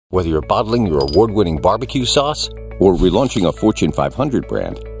Whether you're bottling your award-winning barbecue sauce or relaunching a Fortune 500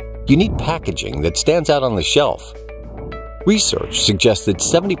 brand, you need packaging that stands out on the shelf. Research suggests that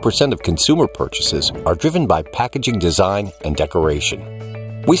 70% of consumer purchases are driven by packaging design and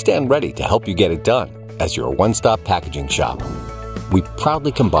decoration. We stand ready to help you get it done as your one-stop packaging shop. We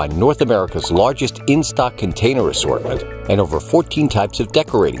proudly combine North America's largest in-stock container assortment and over 14 types of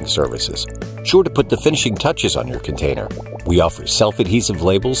decorating services, sure to put the finishing touches on your container. We offer self-adhesive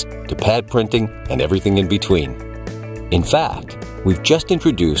labels to pad printing and everything in between. In fact, we've just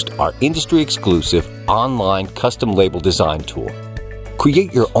introduced our industry-exclusive online custom label design tool.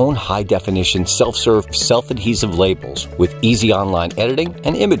 Create your own high-definition self-serve self-adhesive labels with easy online editing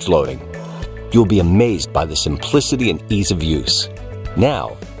and image loading. You'll be amazed by the simplicity and ease of use.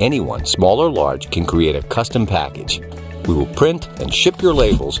 Now, anyone, small or large, can create a custom package. We will print and ship your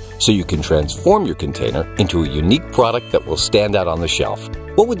labels so you can transform your container into a unique product that will stand out on the shelf.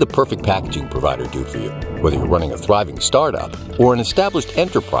 What would the perfect packaging provider do for you? Whether you're running a thriving startup or an established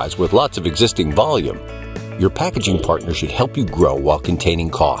enterprise with lots of existing volume, your packaging partner should help you grow while containing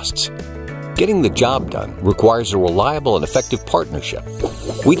costs. Getting the job done requires a reliable and effective partnership.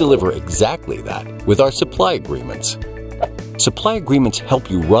 We deliver exactly that with our supply agreements. Supply agreements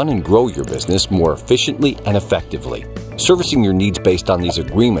help you run and grow your business more efficiently and effectively. Servicing your needs based on these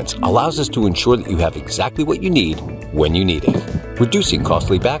agreements allows us to ensure that you have exactly what you need when you need it, reducing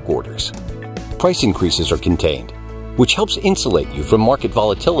costly back orders. Price increases are contained, which helps insulate you from market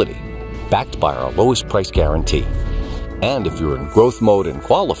volatility, backed by our lowest price guarantee. And if you're in growth mode and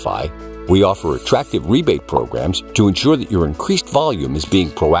qualify, we offer attractive rebate programs to ensure that your increased volume is being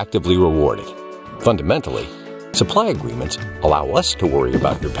proactively rewarded. Fundamentally, supply agreements allow us to worry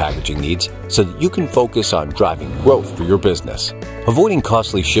about your packaging needs so that you can focus on driving growth for your business. Avoiding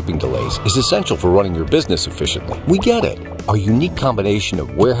costly shipping delays is essential for running your business efficiently. We get it. Our unique combination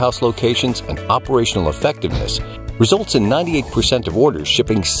of warehouse locations and operational effectiveness results in 98% of orders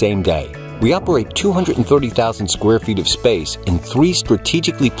shipping same day. We operate 230,000 square feet of space in 3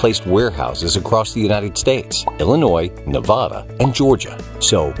 strategically placed warehouses across the United States, Illinois, Nevada, and Georgia.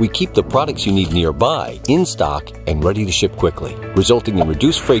 So we keep the products you need nearby, in stock, and ready to ship quickly, resulting in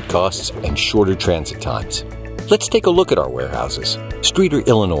reduced freight costs and shorter transit times. Let's take a look at our warehouses. Streator,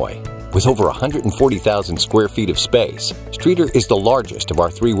 Illinois. With over 140,000 square feet of space, Streator is the largest of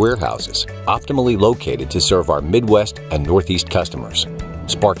our 3 warehouses, optimally located to serve our Midwest and Northeast customers.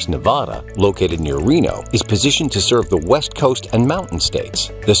 Sparks, Nevada, located near Reno, is positioned to serve the West Coast and Mountain States.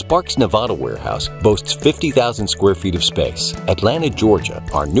 The Sparks, Nevada warehouse boasts 50,000 square feet of space. Atlanta, Georgia,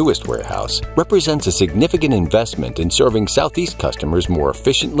 our newest warehouse, represents a significant investment in serving Southeast customers more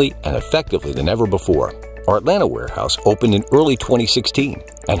efficiently and effectively than ever before. Our Atlanta warehouse opened in early 2016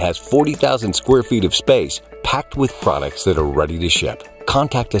 and has 40,000 square feet of space packed with products that are ready to ship.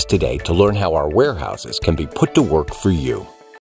 Contact us today to learn how our warehouses can be put to work for you.